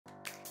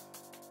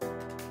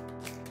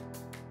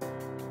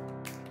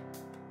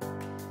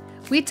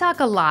We talk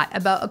a lot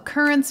about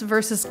occurrence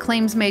versus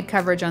claims-made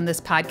coverage on this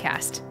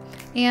podcast,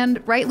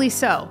 and rightly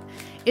so.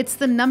 It's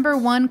the number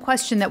one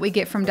question that we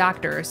get from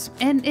doctors,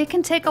 and it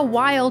can take a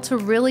while to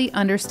really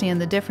understand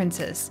the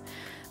differences.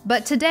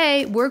 But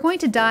today, we're going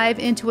to dive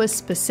into a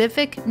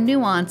specific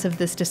nuance of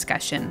this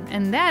discussion,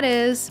 and that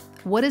is,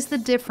 what is the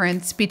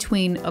difference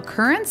between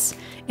occurrence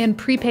and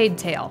prepaid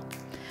tail?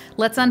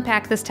 Let's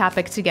unpack this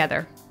topic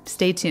together.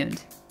 Stay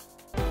tuned.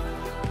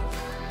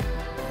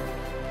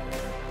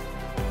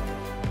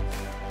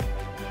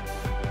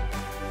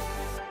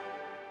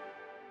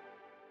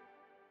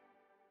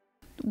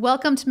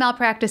 Welcome to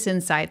Malpractice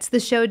Insights, the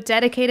show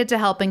dedicated to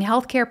helping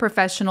healthcare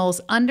professionals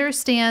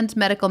understand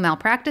medical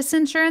malpractice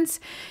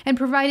insurance and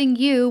providing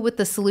you with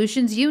the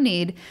solutions you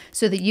need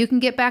so that you can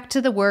get back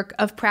to the work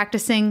of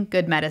practicing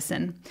good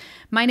medicine.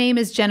 My name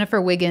is Jennifer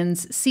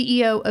Wiggins,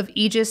 CEO of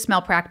Aegis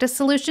Malpractice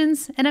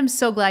Solutions, and I'm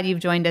so glad you've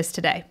joined us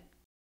today.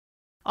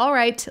 All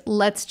right,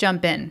 let's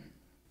jump in.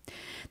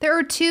 There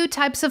are two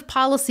types of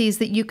policies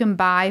that you can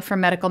buy for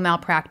medical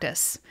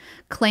malpractice: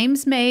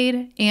 claims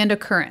made and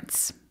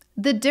occurrence.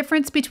 The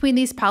difference between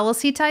these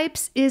policy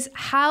types is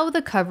how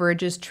the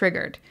coverage is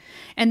triggered.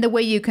 And the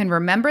way you can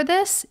remember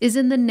this is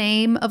in the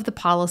name of the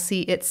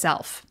policy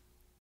itself.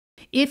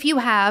 If you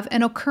have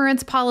an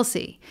occurrence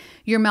policy,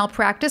 your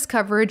malpractice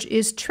coverage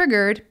is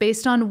triggered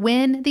based on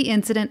when the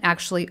incident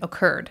actually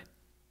occurred.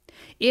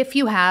 If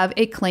you have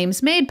a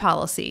claims-made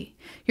policy,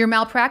 your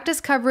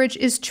malpractice coverage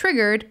is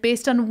triggered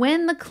based on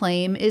when the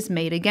claim is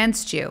made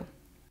against you.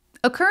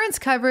 Occurrence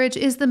coverage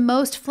is the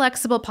most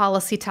flexible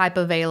policy type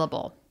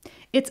available.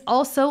 It's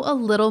also a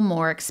little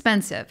more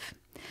expensive.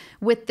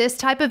 With this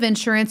type of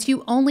insurance,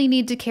 you only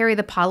need to carry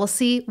the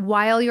policy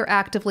while you're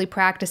actively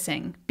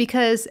practicing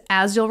because,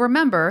 as you'll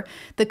remember,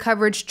 the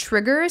coverage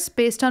triggers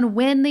based on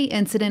when the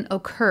incident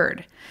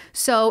occurred.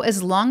 So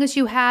as long as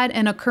you had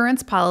an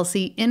occurrence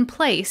policy in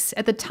place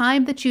at the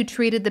time that you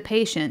treated the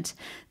patient,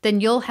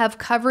 then you'll have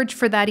coverage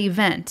for that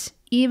event,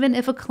 even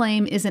if a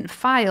claim isn't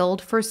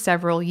filed for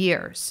several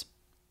years.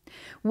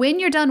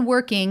 When you're done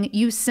working,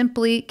 you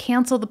simply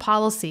cancel the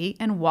policy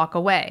and walk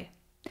away.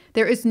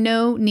 There is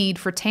no need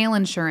for tail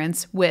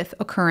insurance with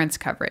occurrence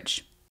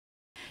coverage.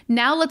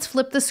 Now let's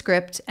flip the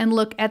script and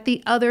look at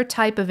the other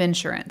type of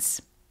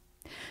insurance.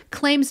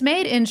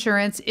 Claims-made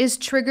insurance is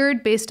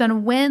triggered based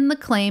on when the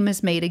claim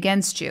is made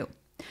against you.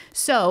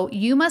 So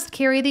you must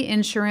carry the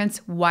insurance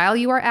while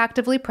you are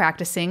actively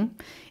practicing,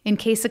 in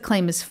case a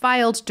claim is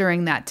filed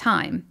during that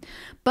time.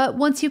 But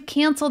once you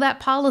cancel that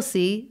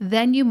policy,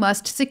 then you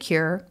must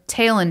secure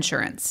tail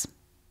insurance.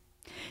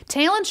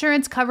 Tail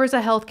insurance covers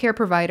a healthcare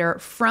provider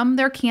from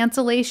their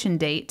cancellation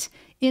date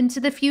into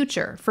the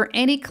future for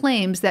any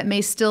claims that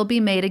may still be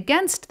made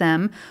against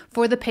them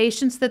for the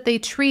patients that they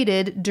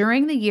treated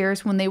during the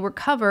years when they were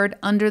covered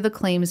under the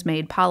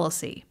claims-made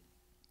policy.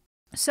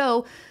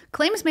 So,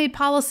 claims-made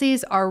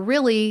policies are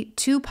really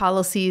two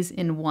policies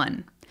in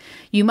one.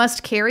 You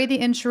must carry the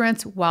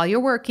insurance while you're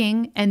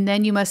working, and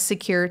then you must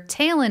secure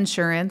tail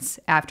insurance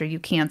after you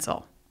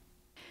cancel.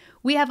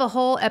 We have a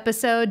whole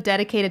episode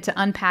dedicated to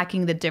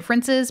unpacking the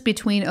differences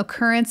between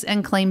occurrence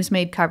and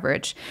claims-made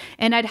coverage,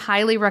 and I'd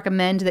highly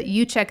recommend that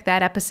you check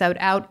that episode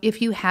out if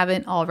you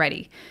haven't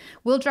already.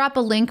 We'll drop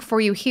a link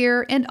for you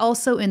here and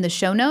also in the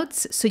show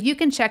notes, so you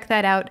can check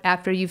that out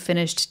after you've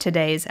finished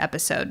today's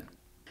episode.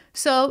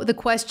 So the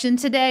question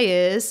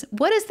today is,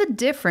 what is the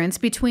difference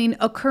between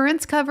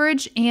occurrence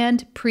coverage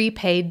and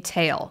prepaid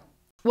tail?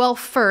 Well,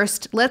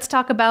 first, let's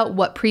talk about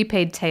what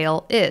prepaid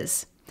tail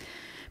is.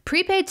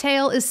 Prepaid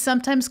tail is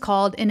sometimes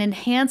called an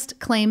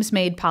enhanced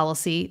claims-made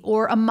policy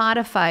or a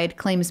modified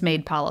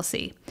claims-made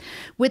policy.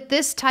 With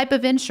this type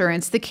of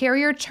insurance, the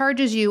carrier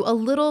charges you a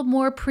little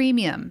more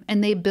premium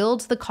and they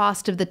build the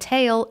cost of the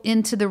tail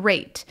into the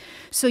rate.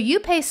 So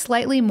you pay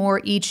slightly more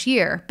each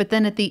year, but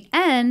then at the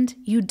end,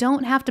 you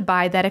don't have to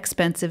buy that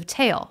expensive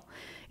tail.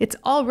 It's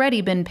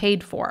already been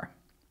paid for.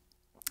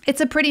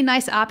 It's a pretty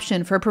nice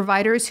option for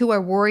providers who are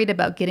worried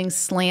about getting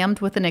slammed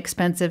with an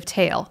expensive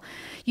tail.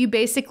 You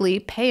basically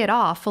pay it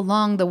off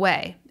along the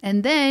way,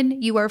 and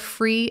then you are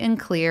free and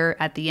clear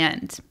at the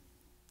end.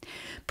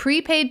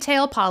 Prepaid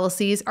tail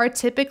policies are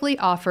typically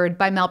offered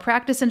by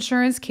malpractice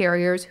insurance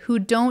carriers who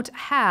don't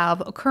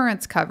have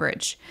occurrence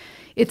coverage.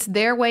 It's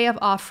their way of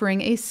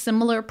offering a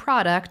similar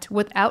product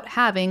without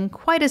having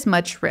quite as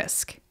much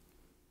risk.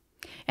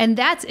 And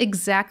that's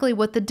exactly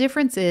what the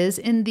difference is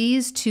in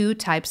these two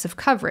types of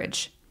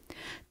coverage.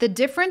 The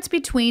difference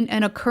between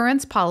an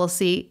occurrence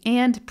policy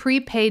and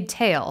prepaid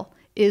tail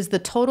is the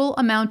total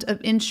amount of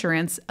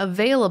insurance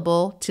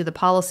available to the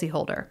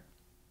policyholder.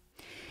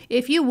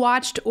 If you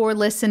watched or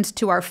listened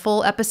to our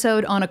full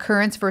episode on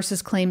occurrence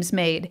versus claims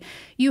made,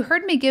 you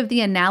heard me give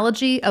the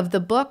analogy of the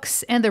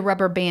books and the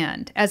rubber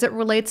band as it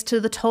relates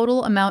to the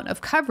total amount of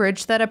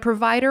coverage that a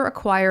provider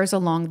acquires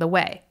along the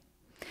way.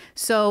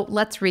 So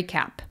let's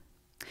recap.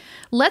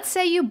 Let's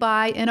say you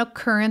buy an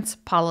occurrence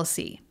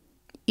policy.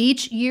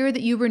 Each year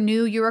that you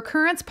renew your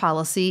occurrence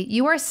policy,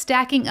 you are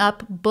stacking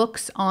up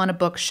books on a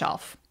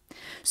bookshelf.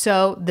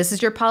 So this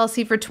is your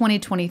policy for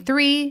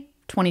 2023,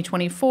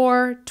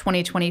 2024,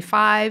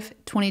 2025,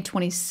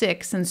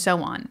 2026, and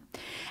so on.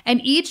 And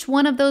each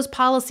one of those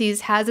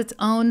policies has its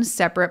own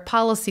separate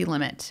policy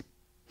limit.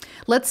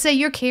 Let's say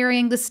you're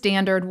carrying the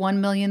standard 1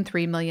 million,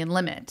 3 million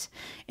limit.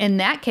 In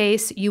that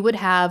case, you would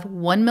have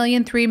 1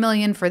 million, 3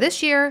 million for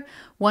this year,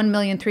 1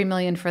 million, 3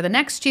 million for the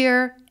next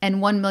year, and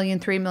 1 million,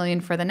 3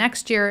 million for the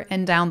next year,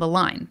 and down the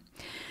line.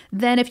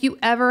 Then if you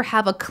ever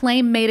have a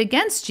claim made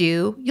against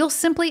you, you'll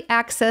simply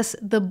access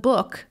the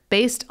book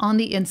based on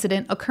the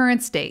incident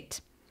occurrence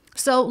date.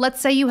 So let's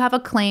say you have a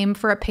claim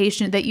for a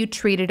patient that you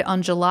treated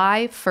on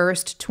July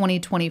 1st,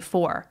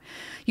 2024.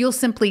 You'll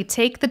simply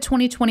take the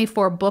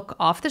 2024 book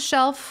off the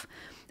shelf,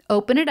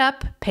 open it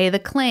up, pay the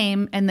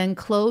claim, and then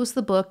close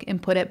the book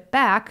and put it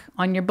back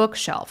on your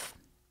bookshelf.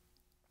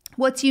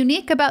 What's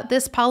unique about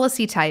this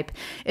policy type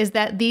is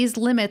that these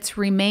limits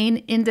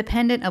remain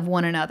independent of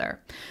one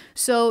another.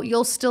 So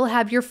you'll still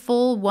have your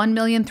full 1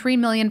 million, 3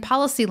 million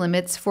policy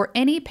limits for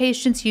any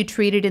patients you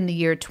treated in the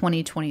year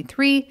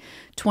 2023,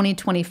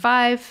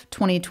 2025,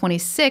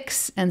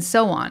 2026, and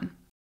so on.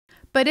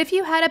 But if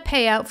you had a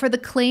payout for the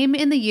claim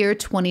in the year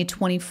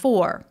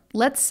 2024,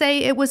 let's say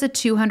it was a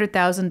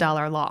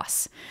 $200,000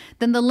 loss,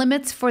 then the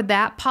limits for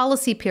that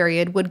policy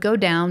period would go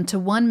down to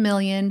 $1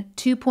 million,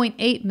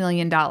 $2.8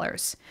 million.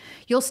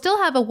 You'll still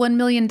have a $1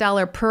 million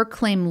per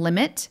claim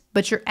limit,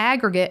 but your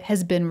aggregate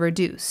has been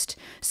reduced.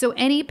 So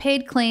any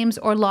paid claims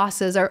or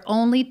losses are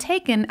only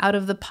taken out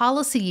of the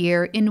policy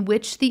year in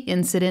which the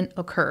incident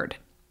occurred.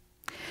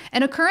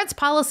 An occurrence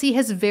policy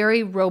has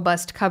very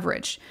robust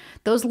coverage.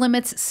 Those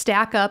limits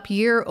stack up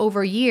year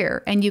over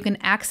year, and you can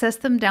access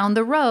them down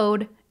the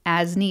road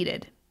as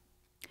needed.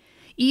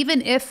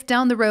 Even if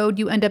down the road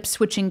you end up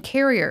switching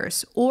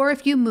carriers, or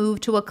if you move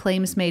to a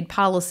claims-made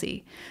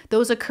policy,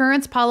 those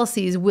occurrence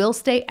policies will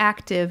stay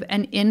active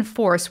and in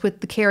force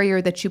with the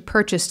carrier that you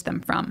purchased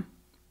them from.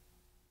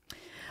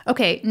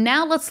 Okay,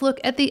 now let's look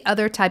at the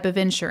other type of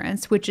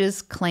insurance, which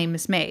is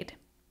claims-made.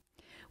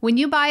 When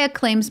you buy a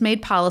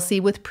claims-made policy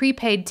with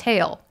prepaid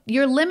tail,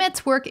 your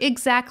limits work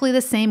exactly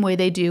the same way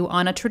they do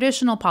on a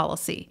traditional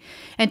policy.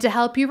 And to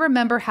help you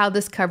remember how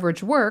this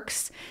coverage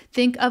works,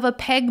 think of a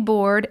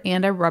pegboard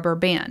and a rubber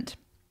band.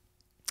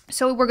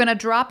 So we're going to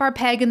drop our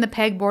peg in the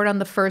pegboard on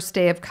the first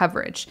day of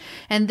coverage.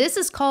 And this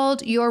is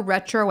called your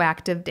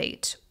retroactive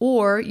date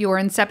or your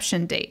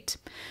inception date.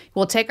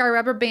 We'll take our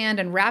rubber band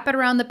and wrap it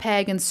around the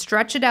peg and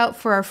stretch it out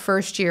for our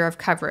first year of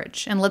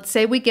coverage. And let's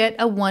say we get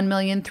a 1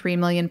 million, 3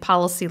 million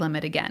policy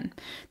limit again.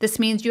 This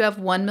means you have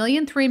 1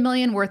 million, 3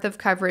 million worth of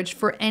coverage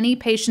for any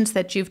patients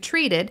that you've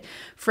treated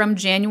from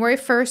January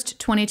 1st,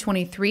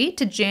 2023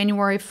 to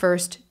January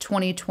 1st,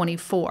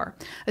 2024,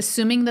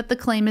 assuming that the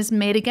claim is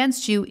made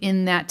against you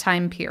in that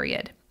time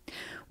period.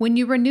 When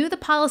you renew the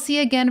policy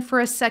again for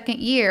a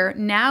second year,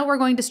 now we're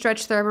going to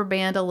stretch the rubber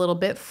band a little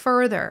bit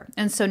further.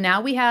 And so now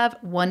we have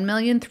 1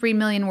 million, 3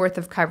 million worth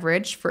of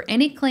coverage for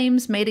any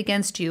claims made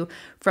against you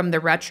from the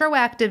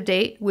retroactive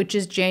date, which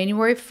is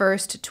January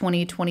 1st,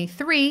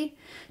 2023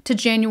 to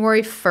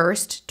January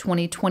 1st,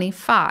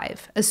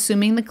 2025,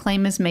 assuming the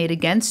claim is made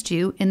against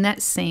you in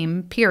that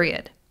same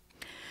period.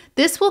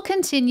 This will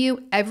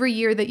continue every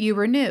year that you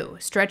renew,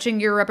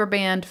 stretching your rubber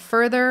band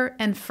further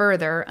and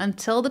further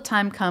until the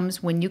time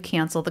comes when you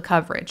cancel the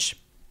coverage.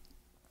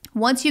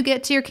 Once you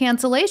get to your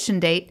cancellation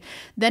date,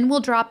 then we'll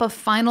drop a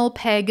final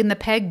peg in the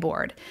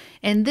pegboard.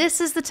 And this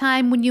is the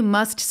time when you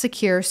must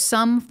secure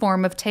some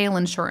form of tail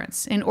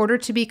insurance in order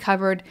to be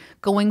covered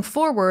going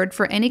forward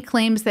for any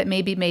claims that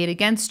may be made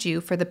against you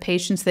for the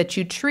patients that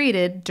you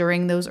treated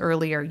during those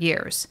earlier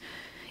years.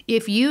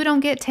 If you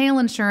don't get tail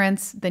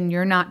insurance, then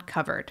you're not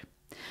covered.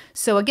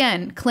 So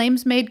again,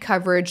 claims-made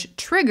coverage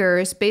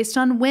triggers based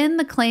on when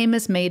the claim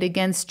is made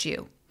against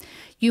you.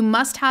 You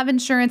must have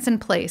insurance in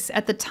place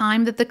at the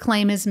time that the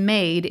claim is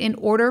made in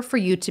order for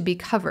you to be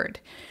covered.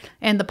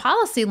 And the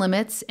policy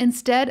limits,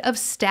 instead of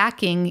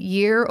stacking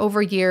year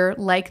over year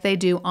like they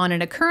do on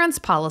an occurrence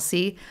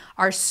policy,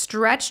 are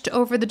stretched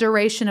over the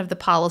duration of the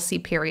policy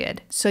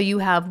period. So you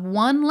have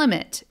one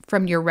limit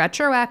from your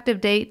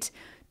retroactive date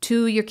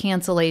to your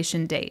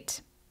cancellation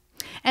date.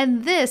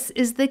 And this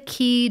is the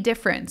key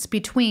difference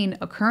between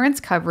occurrence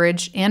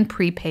coverage and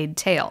prepaid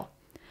tail.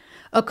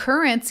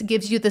 Occurrence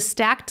gives you the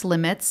stacked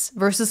limits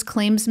versus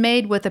claims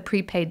made with a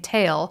prepaid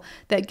tail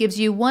that gives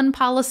you one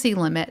policy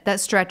limit that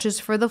stretches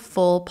for the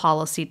full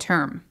policy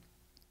term.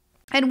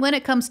 And when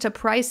it comes to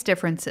price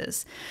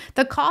differences,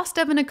 the cost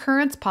of an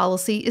occurrence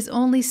policy is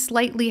only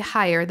slightly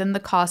higher than the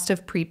cost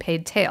of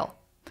prepaid tail.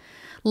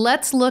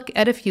 Let's look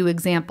at a few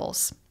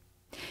examples.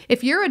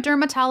 If you're a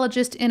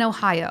dermatologist in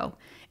Ohio,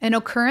 an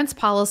occurrence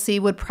policy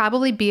would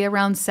probably be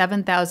around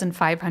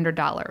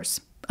 $7,500.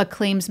 A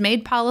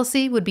claims-made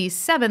policy would be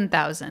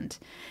 $7,000.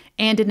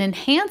 And an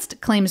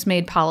enhanced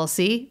claims-made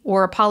policy,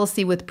 or a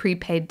policy with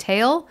prepaid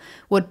tail,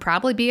 would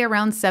probably be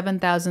around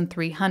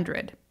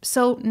 $7,300.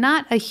 So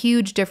not a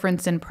huge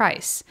difference in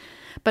price.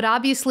 But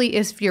obviously,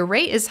 if your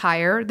rate is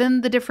higher,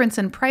 then the difference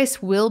in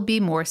price will be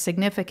more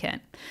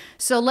significant.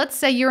 So let's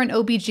say you're an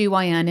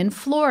OBGYN in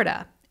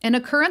Florida. An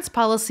occurrence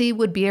policy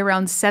would be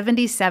around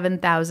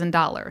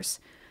 $77,000.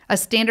 A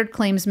standard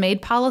claims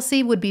made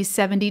policy would be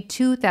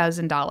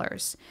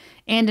 $72,000,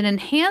 and an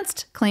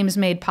enhanced claims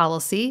made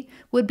policy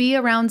would be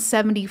around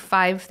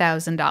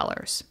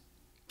 $75,000.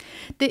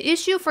 The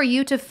issue for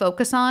you to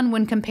focus on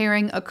when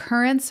comparing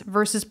occurrence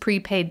versus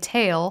prepaid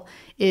tail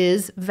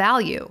is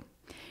value.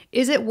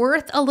 Is it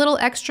worth a little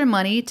extra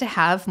money to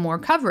have more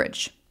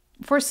coverage?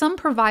 For some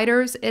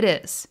providers, it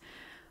is.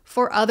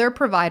 For other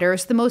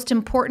providers, the most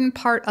important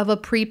part of a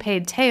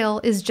prepaid tail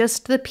is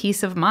just the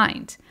peace of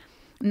mind,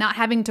 not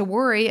having to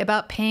worry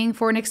about paying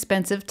for an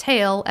expensive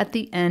tail at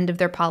the end of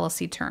their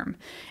policy term.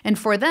 And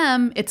for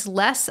them, it's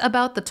less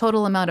about the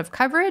total amount of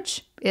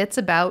coverage, it's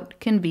about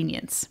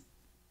convenience.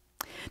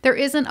 There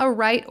isn't a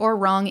right or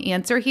wrong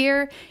answer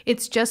here.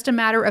 It's just a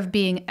matter of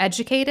being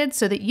educated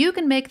so that you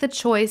can make the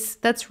choice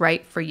that's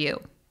right for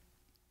you.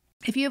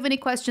 If you have any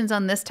questions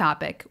on this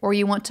topic, or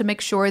you want to make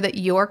sure that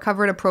you're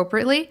covered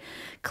appropriately,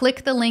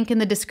 click the link in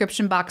the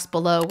description box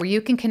below where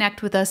you can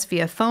connect with us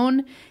via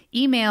phone,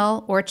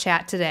 email, or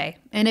chat today.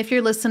 And if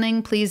you're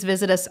listening, please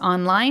visit us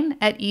online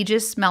at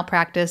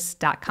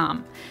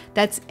aegismalpractice.com.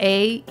 That's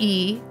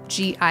AEGIS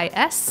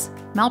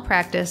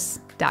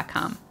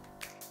malpractice.com.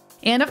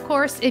 And of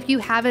course, if you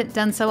haven't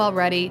done so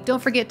already,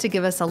 don't forget to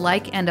give us a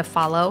like and a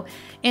follow.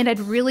 And I'd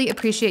really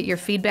appreciate your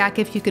feedback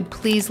if you could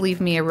please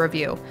leave me a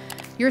review.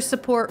 Your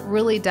support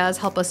really does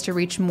help us to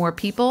reach more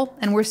people,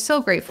 and we're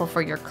so grateful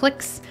for your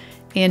clicks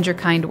and your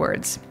kind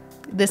words.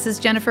 This is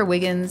Jennifer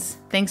Wiggins.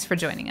 Thanks for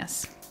joining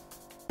us.